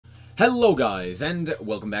Hello guys, and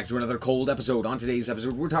welcome back to another cold episode. On today's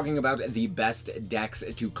episode, we're talking about the best decks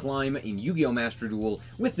to climb in Yu-Gi-Oh! Master Duel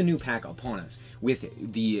with the new pack upon us.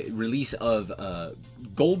 With the release of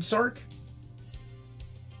Gold Sark?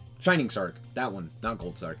 Shining Sark. That one, not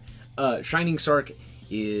Gold Sark. Shining Sark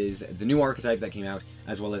is the new archetype that came out,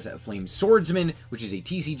 as well as Flame Swordsman, which is a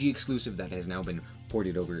TCG exclusive that has now been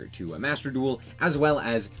ported over to a Master Duel, as well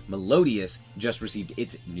as Melodious just received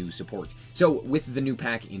its new support. So with the new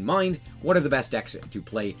pack in mind, what are the best decks to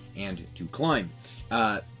play and to climb?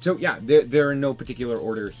 So yeah, there are no particular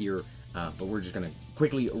order here, but we're just going to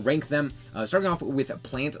quickly rank them. Starting off with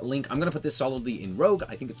Plant Link, I'm going to put this solidly in Rogue.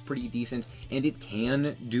 I think it's pretty decent, and it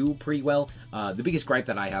can do pretty well. The biggest gripe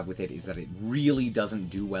that I have with it is that it really doesn't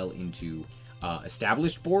do well into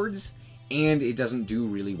established boards, and it doesn't do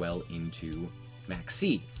really well into Max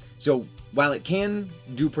C. So while it can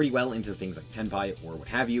do pretty well into things like Tenpai or what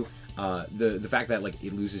have you, the fact that like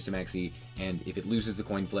it loses to Max C, and if it loses the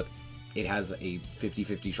coin flip, it has a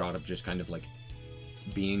 50-50 shot of just kind of like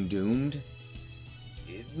being doomed.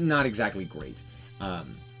 Not exactly great.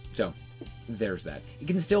 So there's that. It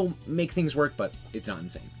can still make things work, but it's not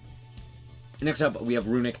insane. Next up, we have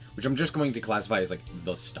Runic, which I'm just going to classify as like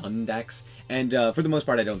the stun decks. And for the most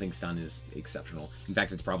part, I don't think stun is exceptional. In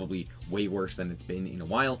fact, it's probably way worse than it's been in a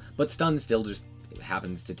while. But stun still just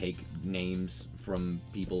happens to take names from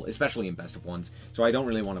people, especially in best of ones. So I don't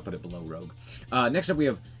really want to put it below Rogue. Next up, we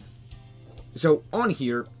have... So on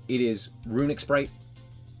here, it is Runic Sprite.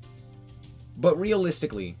 But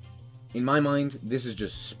realistically, in my mind, this is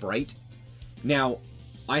just Sprite. Now,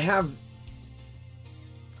 I have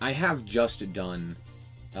just done,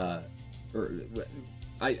 I've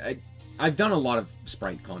done a lot of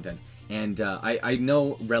Sprite content, and I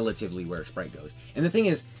know relatively where Sprite goes. And the thing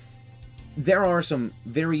is, there are some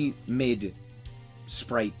very mid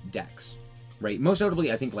Sprite decks, right? Most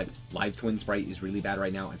notably, I think like Live Twin Sprite is really bad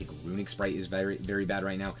right now. I think Runic Sprite is very, very bad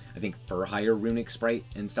right now. I think Fur Hire Runic Sprite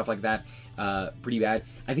and stuff like that, pretty bad.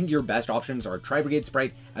 I think your best options are Tri-Brigade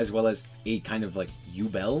Sprite, as well as a kind of like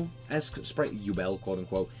Yubel-esque Sprite, Yubel,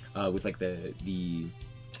 quote-unquote, with like the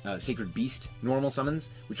Sacred Beast normal summons,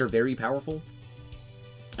 which are very powerful.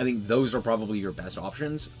 I think those are probably your best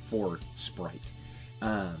options for Sprite.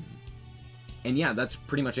 And yeah, that's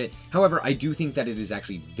pretty much it. However, I do think that it is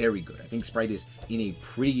actually very good. I think Sprite is in a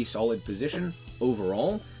pretty solid position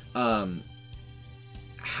overall.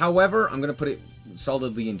 However, I'm going to put it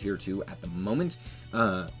solidly in tier 2 at the moment.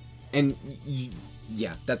 And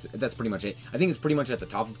yeah, that's pretty much it. I think it's pretty much at the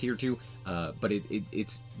top of tier 2, but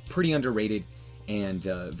it's pretty underrated and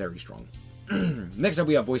very strong. Next up,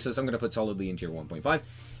 we have Voiceless. I'm going to put solidly in tier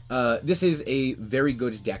 1.5. This is a very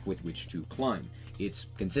good deck with which to climb. It's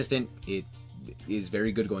consistent. It is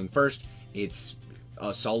very good going first. It's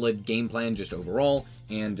a solid game plan just overall,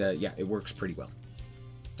 and yeah, it works pretty well.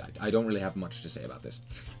 I don't really have much to say about this.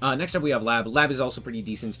 Next up, we have Lab. Lab is also pretty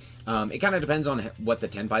decent. It kind of depends on what the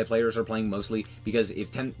Tenpai players are playing mostly, because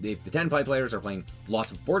if the Tenpai players are playing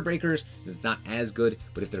lots of board breakers, then it's not as good,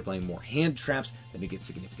 but if they're playing more hand traps, then it gets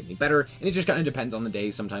significantly better, and it just kind of depends on the day.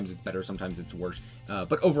 Sometimes it's better, sometimes it's worse.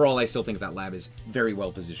 But overall, I still think that Lab is very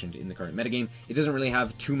well positioned in the current metagame. It doesn't really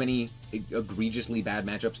have too many egregiously bad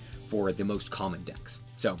matchups for the most common decks.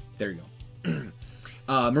 So, there you go.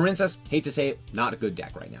 Marincess, hate to say it, not a good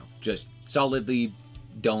deck right now. Just solidly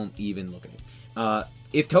don't even look at it.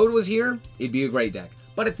 If Toad was here, it'd be a great deck,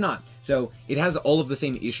 but it's not. So it has all of the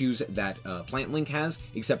same issues that Plant Link has,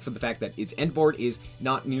 except for the fact that its end board is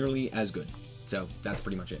not nearly as good. So that's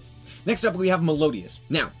pretty much it. Next up, we have Melodious.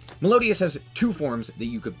 Now, Melodious has two forms that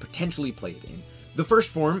you could potentially play it in. The first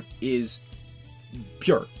form is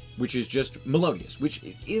Pure, which is just Melodious, which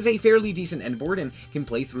is a fairly decent end board and can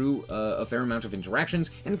play through a fair amount of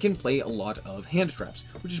interactions and can play a lot of hand traps,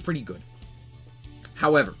 which is pretty good.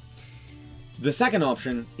 However, the second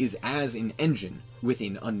option is as an engine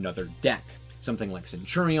within another deck, something like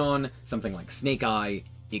Centurion, something like Snake Eye,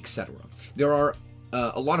 etc. There are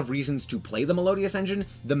a lot of reasons to play the Melodious engine,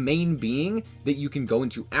 the main being that you can go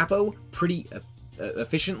into Apo pretty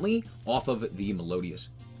efficiently off of the Melodious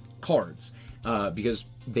cards. Because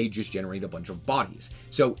they just generate a bunch of bodies.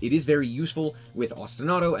 So it is very useful with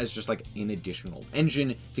Ostinato as just like an additional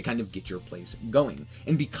engine to kind of get your plays going.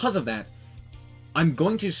 And because of that, I'm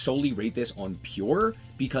going to solely rate this on Pure,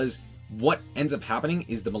 because what ends up happening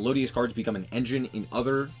is the Melodious cards become an engine in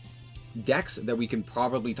other decks that we can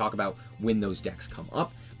probably talk about when those decks come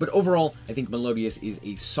up. But overall, I think Melodious is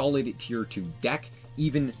a solid tier 2 deck,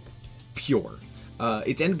 even Pure.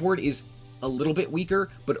 Its end board is a little bit weaker,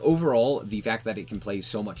 but overall, the fact that it can play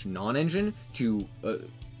so much non-engine to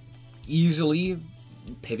easily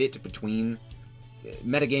pivot between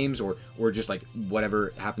metagames or just like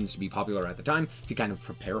whatever happens to be popular at the time to kind of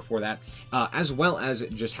prepare for that, as well as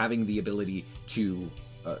just having the ability to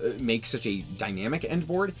make such a dynamic end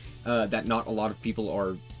board that not a lot of people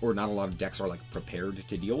are, or not a lot of decks are like prepared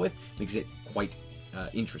to deal with, makes it quite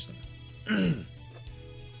interesting.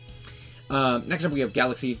 Next up we have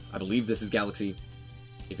Galaxy. I believe this is Galaxy.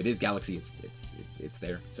 If it is Galaxy, it's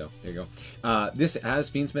there. So there you go. This has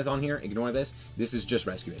Fiendsmith on here. Ignore this. This is just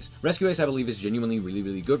Rescue Ace. Rescue Ace, I believe, is genuinely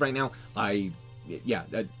really good right now. Yeah,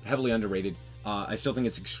 heavily underrated. I still think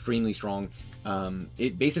it's extremely strong.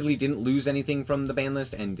 It basically didn't lose anything from the ban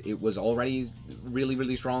list, and it was already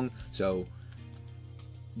really strong. So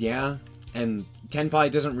yeah, and Tenpai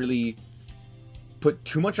doesn't really put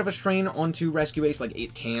too much of a strain onto Rescue Ace. Like,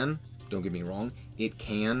 it can, don't get me wrong, it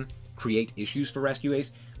can create issues for Rescue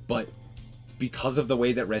Ace, but because of the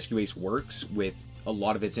way that Rescue Ace works, with a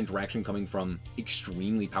lot of its interaction coming from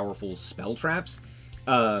extremely powerful spell traps,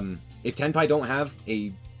 if Tenpai don't have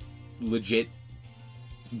a legit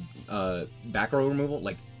back row removal,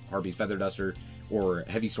 like Harpy's Feather Duster or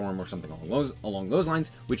Heavy Storm or something along those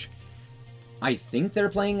lines, which I think they're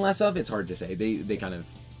playing less of, it's hard to say. They kind of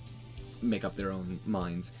make up their own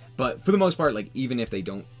minds. But for the most part, like, even if they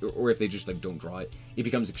don't, or if they just, like, don't draw it, it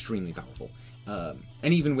becomes extremely powerful.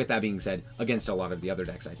 And even with that being said, against a lot of the other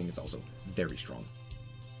decks, I think it's also very strong.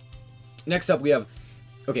 Next up, we have...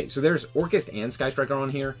 Okay, so there's Orchist and Sky Striker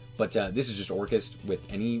on here, but this is just Orchist with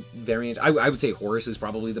any variant. I would say Horus is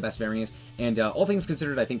probably the best variant, and all things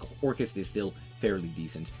considered, I think Orchist is still fairly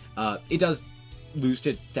decent. It does lose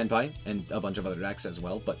to Tenpai and a bunch of other decks as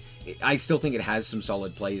well, but I still think it has some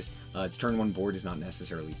solid plays. Its turn 1 board is not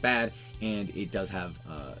necessarily bad, and it does have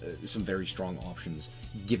some very strong options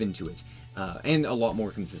given to it, and a lot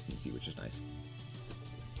more consistency, which is nice.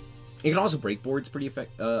 It can also break boards pretty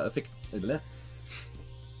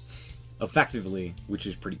effectively, which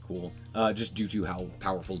is pretty cool, just due to how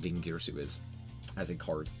powerful Ding Girsu is as a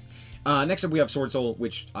card. Next up we have Sword Soul,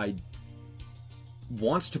 which I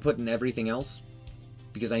want to put in everything else,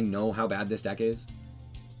 because I know how bad this deck is.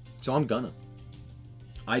 So I'm gonna.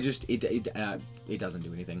 It doesn't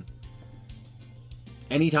do anything.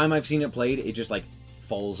 Anytime I've seen it played, it just, like,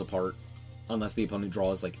 falls apart, unless the opponent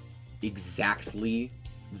draws, like, exactly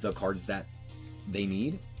the cards that they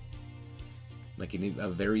need. Like, in a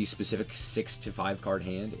very specific 6 to 5 card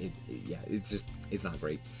hand. Yeah, it's not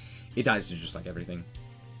great. It dies to just, like, everything.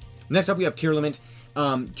 Next up, we have Tear Lament.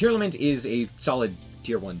 Tear Lament is a solid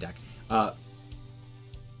Tier 1 deck.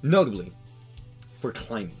 Notably, for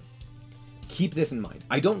climbing. Keep this in mind.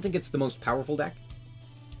 I don't think it's the most powerful deck,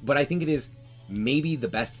 but I think it is maybe the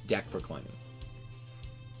best deck for climbing.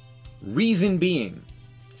 Reason being,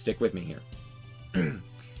 stick with me here.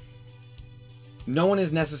 No one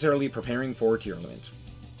is necessarily preparing for Tear Lament,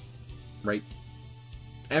 right?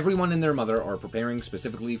 Everyone and their mother are preparing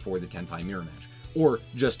specifically for the Tenpai Mirror Match, or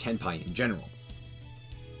just Tenpai in general.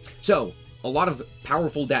 So, a lot of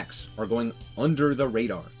powerful decks are going under the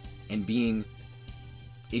radar and being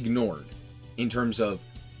ignored in terms of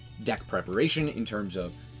deck preparation, in terms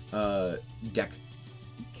of deck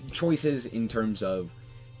choices, in terms of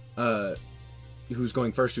who's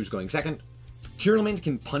going first, who's going second. Tear Lament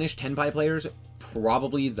can punish Tenpai players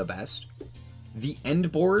probably the best. The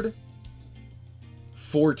end board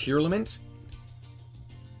for Tear Lament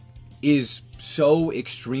is so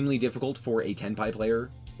extremely difficult for a Tenpai player,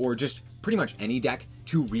 or just pretty much any deck,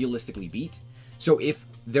 to realistically beat. So if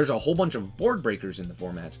there's a whole bunch of board breakers in the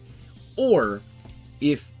format, or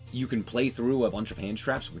if you can play through a bunch of hand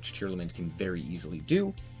traps, which Tear Lament can very easily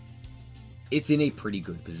do, it's in a pretty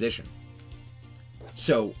good position.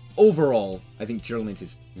 So overall, I think Tear Lament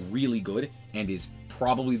is really good, and is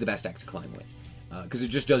probably the best deck to climb with, because it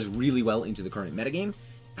just does really well into the current metagame.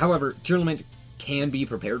 However, Tear Lament can be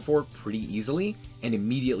prepared for pretty easily, and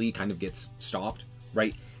immediately kind of gets stopped,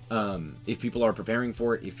 right? If people are preparing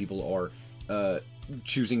for it, if people are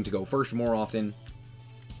choosing to go first more often,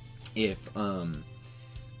 if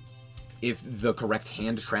the correct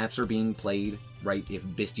hand traps are being played, right? If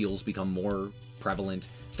Bestials become more prevalent,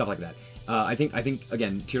 stuff like that. I think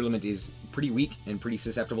again, Tear Lament is pretty weak and pretty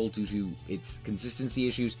susceptible due to its consistency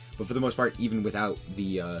issues, but for the most part, even without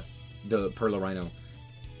the Perla Rhino,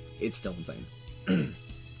 it's still insane.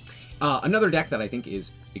 Another deck that I think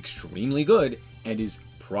is extremely good and is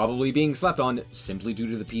probably being slept on simply due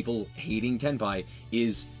to the people hating Tenpai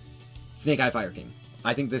is Snake Eye Fire King.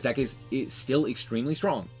 I think this deck is still extremely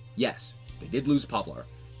strong. Yes, they did lose Poplar,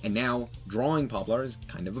 and now drawing Poplar is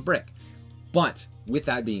kind of a brick. But with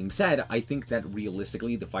that being said, I think that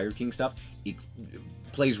realistically, the Fire King stuff, it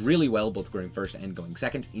plays really well, both going first and going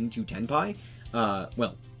second into Tenpai.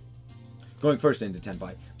 Well, going first into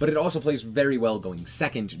Tenpai, but it also plays very well going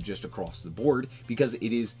second just across the board, because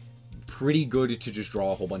it is pretty good to just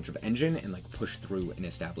draw a whole bunch of engine and like push through an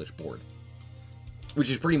established board, which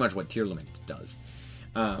is pretty much what Tearlament does.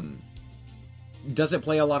 Does it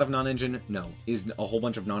play a lot of non-engine? No. Is a whole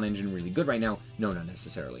bunch of non-engine really good right now? No, not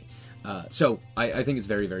necessarily. So I think it's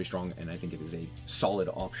very, very strong, and I think it is a solid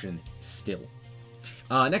option still.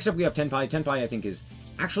 Next up, we have Tenpai. Tenpai, I think, is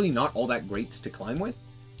actually not all that great to climb with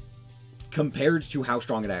compared to how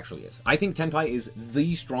strong it actually is. I think Tenpai is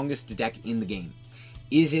the strongest deck in the game.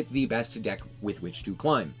 Is it the best deck with which to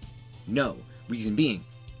climb? No. Reason being,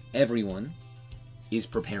 everyone is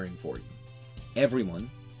preparing for you. Everyone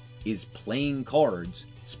is playing cards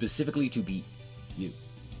specifically to beat you.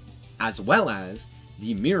 As well as,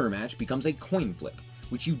 the mirror match becomes a coin flip,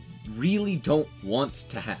 which you really don't want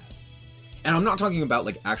to have. And I'm not talking about,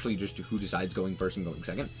 like, actually just who decides going first and going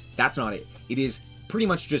second. That's not it. It is pretty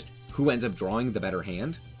much just who ends up drawing the better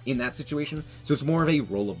hand in that situation. So it's more of a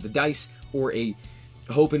roll of the dice, or a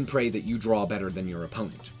hope and pray that you draw better than your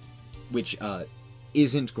opponent, which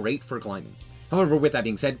isn't great for climbing. However, with that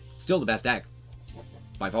being said, still the best deck,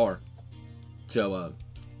 by far. So,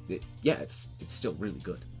 yeah, it's still really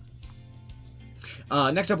good.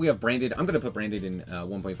 Next up, we have Branded. I'm going to put Branded in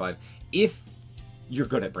 1.5 if you're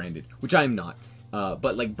good at Branded, which I'm not.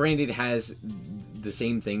 But, like, Branded has the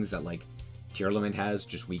same things that, like, Tearlament has,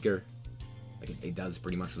 just weaker. Like, it does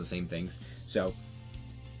pretty much the same things. So,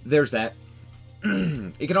 there's that.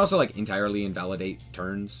 It can also, like, entirely invalidate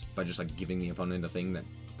turns by just, like, giving the opponent a thing that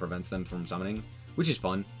prevents them from summoning, which is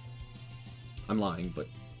fun. I'm lying, but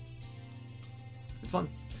it's fun.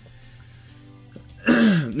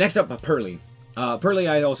 Next up, Pearly. Pearly,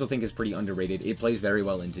 I also think, is pretty underrated. It plays very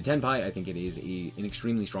well into Tenpai. I think it is an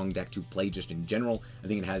extremely strong deck to play just in general. I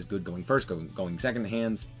think it has good going first, going second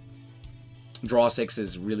hands. Draw 6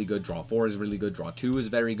 is really good. Draw 4 is really good. Draw 2 is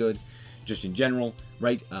very good, just in general,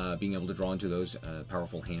 right? Being able to draw into those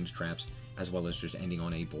powerful hand traps, as well as just ending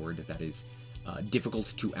on a board that is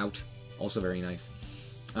difficult to out. Also very nice.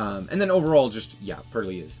 And then overall, just, yeah,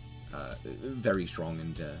 Pearly is very strong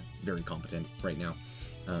and very competent right now.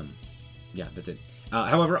 Yeah, that's it.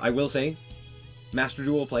 However, I will say, Master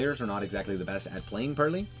Duel players are not exactly the best at playing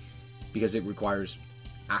Pearly, because it requires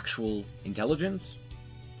actual intelligence.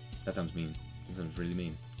 That sounds mean. That sounds really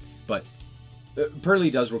mean. But Pearly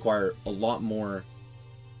does require a lot more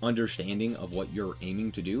understanding of what you're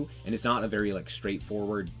aiming to do, and it's not a very, like,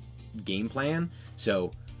 straightforward game plan,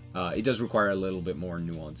 so it does require a little bit more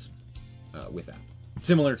nuance with that.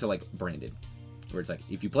 Similar to, like, Branded, where it's like,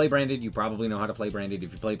 if you play Branded, you probably know how to play Branded.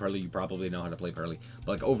 If you play Pearly, you probably know how to play Pearly.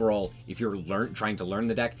 But, like, overall, if you're trying to learn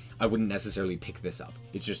the deck, I wouldn't necessarily pick this up.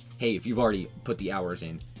 It's just, hey, if you've already put the hours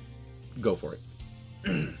in, go for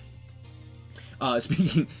it.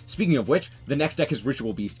 Speaking of which, the next deck is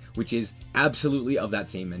Ritual Beast, which is absolutely of that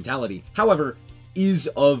same mentality. However, is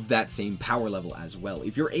of that same power level as well.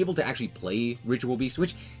 If you're able to actually play Ritual Beast,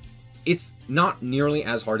 which it's not nearly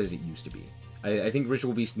as hard as it used to be. I think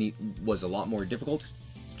Ritual Beast was a lot more difficult,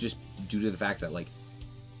 just due to the fact that, like,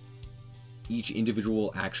 each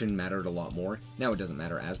individual action mattered a lot more. Now it doesn't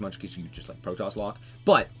matter as much because you just, like, Protoss lock.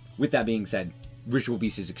 But, with that being said, Ritual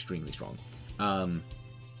Beast is extremely strong.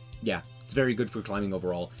 Yeah, it's very good for climbing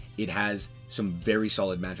overall. It has some very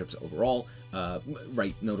solid matchups overall,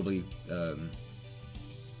 right, notably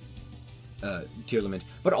Tearlament,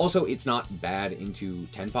 but also it's not bad into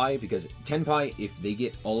Tenpai, because Tenpai, if they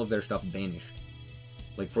get all of their stuff banished,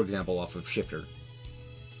 like for example off of Shifter,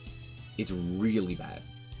 it's really bad,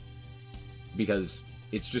 because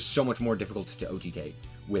it's just so much more difficult to OTK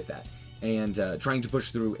with that, and trying to push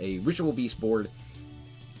through a Ritual Beast board,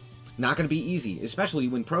 not going to be easy, especially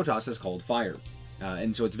when Protoss is called Fire.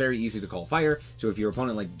 And so it's very easy to call Fire, so if your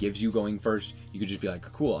opponent, like, gives you going first, you could just be like,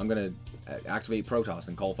 cool, I'm gonna activate Protoss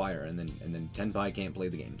and call Fire, and then Tenpai can't play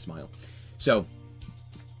the game, smile. So,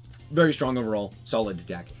 very strong overall, solid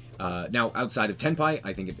deck. Now, outside of Tenpai,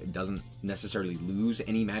 I think it doesn't necessarily lose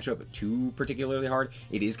any matchup too particularly hard.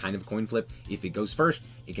 It is kind of a coin flip. If it goes first,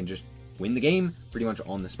 it can just win the game, pretty much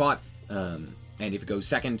on the spot, and if it goes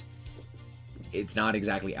second, it's not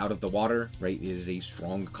exactly out of the water, right? It is a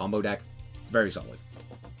strong combo deck. It's very solid.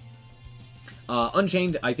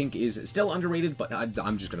 Unchained, I think, is still underrated, but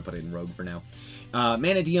I'm just going to put it in Rogue for now.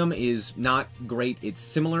 Manadeum is not great. It's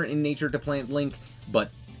similar in nature to Plant Link, but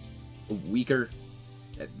weaker.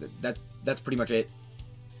 That's pretty much it.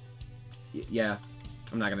 Yeah,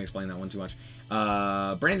 I'm not going to explain that one too much.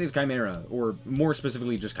 Branded Chimera, or more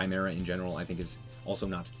specifically just Chimera in general, I think is also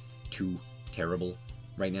not too terrible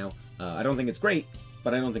right now. I don't think it's great,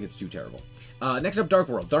 but I don't think it's too terrible. Next up, Dark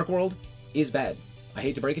World. Dark World is bad. I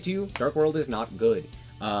hate to break it to you, Dark World is not good.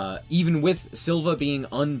 Even with Silva being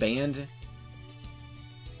unbanned,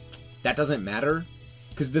 that doesn't matter.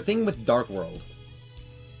 Because the thing with Dark World,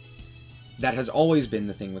 that has always been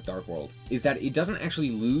the thing with Dark World, is that it doesn't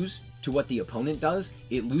actually lose to what the opponent does,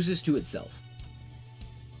 it loses to itself.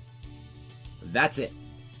 That's it.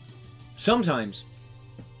 Sometimes,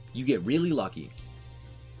 you get really lucky,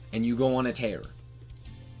 and you go on a tear.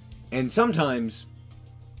 And sometimes,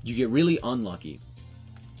 you get really unlucky,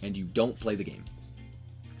 and you don't play the game.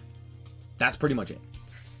 That's pretty much it.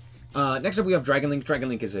 Next up we have Dragon Link. Dragon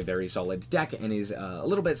Link is a very solid deck and is a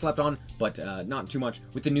little bit slept on, but not too much.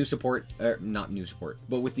 With the new support, not new support,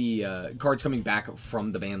 but with the cards coming back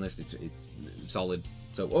from the ban list, it's solid.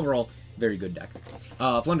 So overall, very good deck.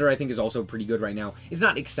 Flunder, I think, is also pretty good right now. It's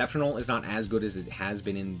not exceptional. It's not as good as it has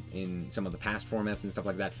been in some of the past formats and stuff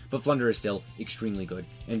like that, but Flunder is still extremely good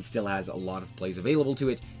and still has a lot of plays available to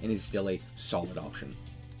it and is still a solid option.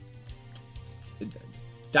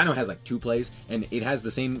 Dino has like 2 plays, and it has the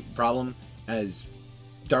same problem as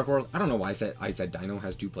Dark World. I don't know why I said Dino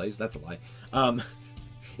has 2 plays. That's a lie.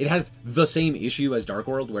 It has the same issue as Dark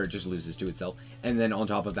World, where it just loses to itself, and then on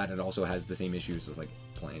top of that, it also has the same issues as like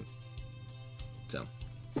playing. So,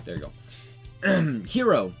 there you go.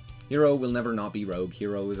 Hero. Hero will never not be Rogue.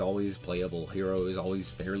 Hero is always playable. Hero is always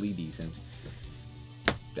fairly decent.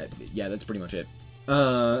 Yeah, that's pretty much it.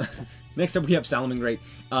 Next up we have Salamangreat.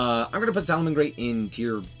 I'm gonna put Salamangreat in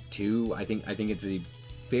tier 2. I think it's a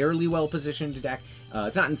fairly well positioned deck.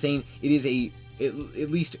 It's not insane. It is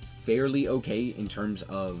at least fairly okay in terms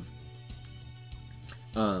of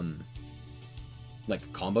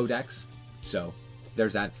like combo decks. So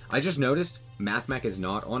there's that. I just noticed MathMech is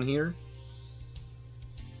not on here,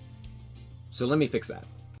 so let me fix that.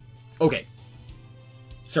 Okay,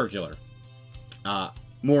 Circular.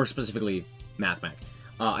 More specifically, MathMech.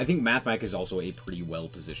 I think MathMech is also a pretty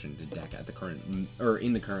well-positioned deck at the current, or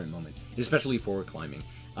in the current moment, especially for climbing.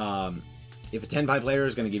 If a 10-pie player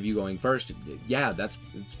is going to give you going first, yeah, it's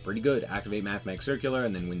pretty good. Activate MathMech Circular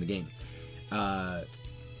and then win the game.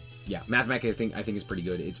 Yeah, MathMech I think is pretty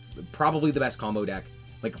good. It's probably the best combo deck.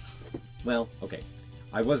 Like, well, okay.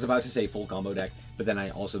 I was about to say full combo deck, but then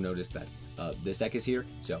I also noticed that this deck is here,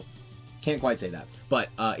 so can't quite say that. But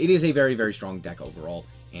it is a very, very strong deck overall.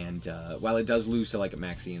 And while it does lose to like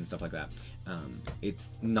Maxi and stuff like that,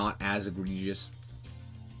 it's not as egregious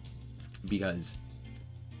because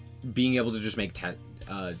being able to just make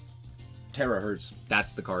Terahertz,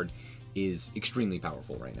 that's the card, is extremely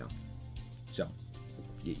powerful right now. So,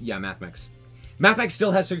 yeah, MathMech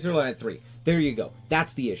still has Circular at 3. There you go.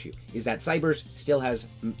 That's the issue, is that Cybers still has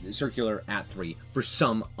Circular at 3 for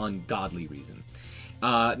some ungodly reason.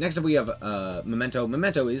 Next up we have Memento.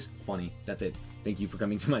 Memento is funny. That's it. Thank you for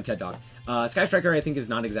coming to my TED Talk. Sky Striker, I think, is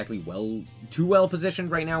not exactly too well positioned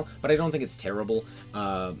right now, but I don't think it's terrible.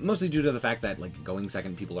 Mostly due to the fact that like going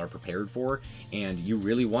second, people are prepared for, and you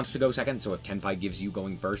really want to go second. So if Tenpai gives you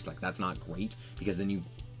going first, like that's not great because then you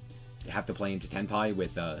have to play into Tenpai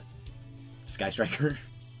with Sky Striker,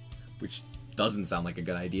 which doesn't sound like a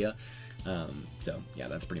good idea. So yeah,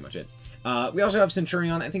 that's pretty much it. We also have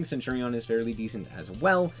Centurion. I think Centurion is fairly decent as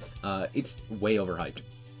well. It's way overhyped.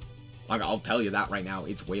 I'll tell you that right now.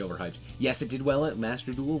 It's way overhyped. Yes, it did well at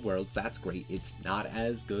Master Duel World. That's great. It's not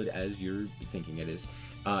as good as you're thinking it is.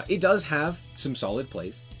 It does have some solid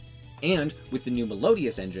plays. And with the new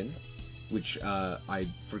Melodious engine, which I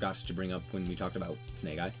forgot to bring up when we talked about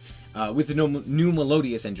Snake Eye, with the new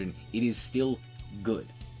Melodious engine, it is still good.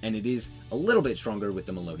 And it is a little bit stronger with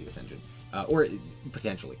the Melodious engine. Or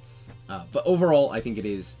potentially. But overall, I think it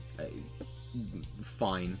is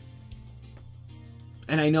fine.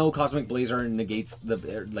 And I know Cosmic Blazer negates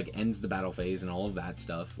ends the battle phase and all of that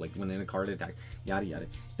stuff, like when in a card attack, yada yada.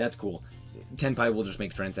 That's cool. Tenpai will just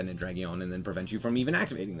make Transcendent Dragon and then prevent you from even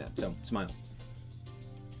activating that, so smile.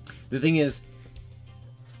 The thing is,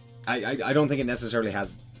 I don't think it necessarily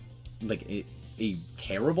has like a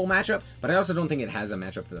terrible matchup, but I also don't think it has a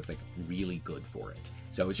matchup that's like really good for it.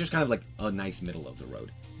 So it's just kind of like a nice middle of the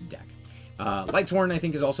road deck. Lightsworn, I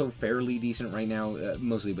think, is also fairly decent right now,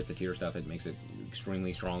 mostly with the tier stuff. It makes it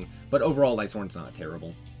extremely strong, but overall, Lightsworn's not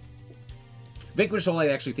terrible. Vanquish Soul, I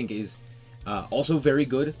actually think, is also very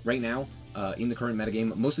good right now in the current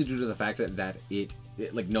metagame, mostly due to the fact that it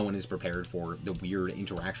like no one is prepared for the weird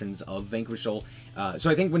interactions of Vanquish Soul. So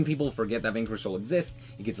I think when people forget that Vanquish Soul exists,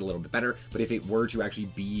 it gets a little bit better. But if it were to actually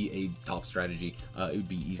be a top strategy, it would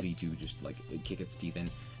be easy to just like kick its teeth in.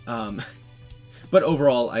 But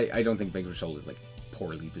overall, I don't think Vanquish Soul is like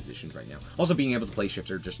poorly positioned right now. Also, being able to play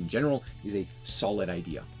Shifter just in general is a solid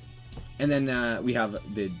idea. And then we have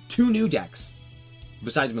the 2 new decks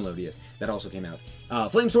besides Melodious, that also came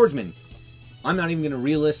out. Flame Swordsman. I'm not even going to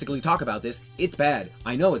realistically talk about this. It's bad.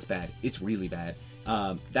 I know it's bad. It's really bad.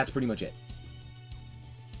 That's pretty much it.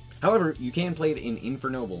 However, you can play it in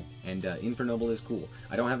Infernoble, and Infernoble is cool.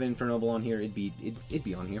 I don't have Infernoble on here. It'd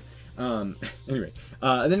be on here. Anyway,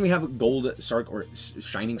 and then we have Gold Sark or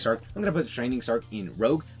Shining Sark. I'm gonna put Shining Sark in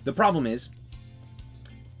Rogue. The problem is,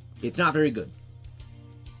 it's not very good.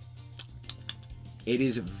 It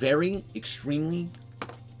is very extremely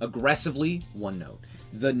aggressively one note.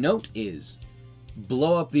 The note is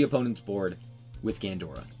blow up the opponent's board with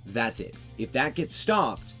Gandora. That's it. If that gets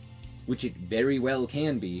stopped, which it very well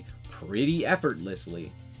can be, pretty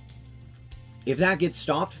effortlessly, if that gets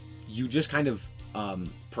stopped, you just kind of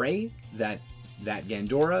pray that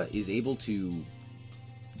Gandora is able to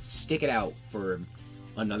stick it out for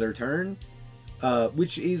another turn,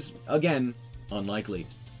 which is, again, unlikely.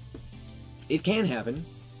 It can happen,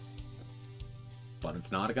 but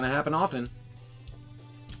it's not going to happen often.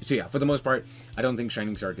 So yeah, for the most part, I don't think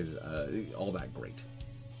Shining Sark is all that great.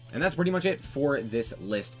 And that's pretty much it for this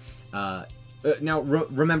list. Now,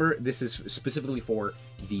 remember, this is specifically for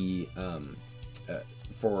the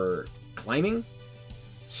for climbing.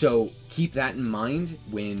 So keep that in mind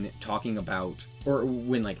when talking about, or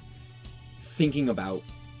when like thinking about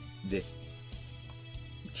this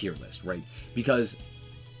tier list, right? Because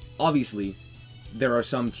obviously there are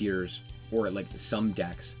some tiers or like some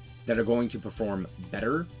decks that are going to perform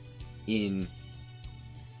better in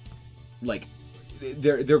like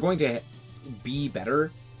they're going to be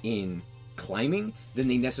better in climbing than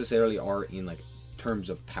they necessarily are in like terms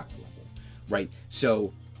of power level, right?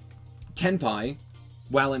 So Tenpai,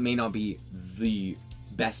 while it may not be the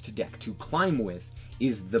best deck to climb with,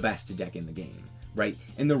 is the best deck in the game, right?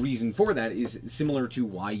 And the reason for that is similar to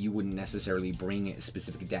why you wouldn't necessarily bring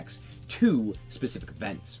specific decks to specific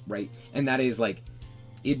events, right? And that is like,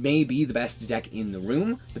 it may be the best deck in the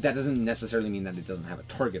room, but that doesn't necessarily mean that it doesn't have a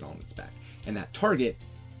target on its back. And that target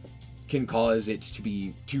can cause it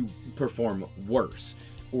to perform worse,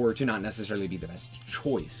 or to not necessarily be the best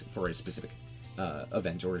choice for a specific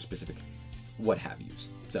event or a specific what have yous.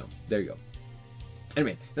 So there you go.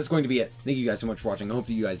 Anyway, that's going to be it. Thank you guys so much for watching. I hope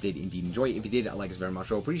that you guys did indeed enjoy. If you did, a like is very much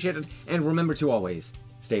so appreciated. And remember to always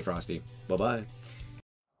stay frosty. Bye-bye.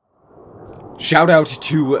 Shout out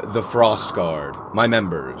to the Frost Guard, my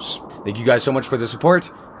members. Thank you guys so much for the support,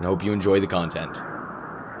 and I hope you enjoy the content.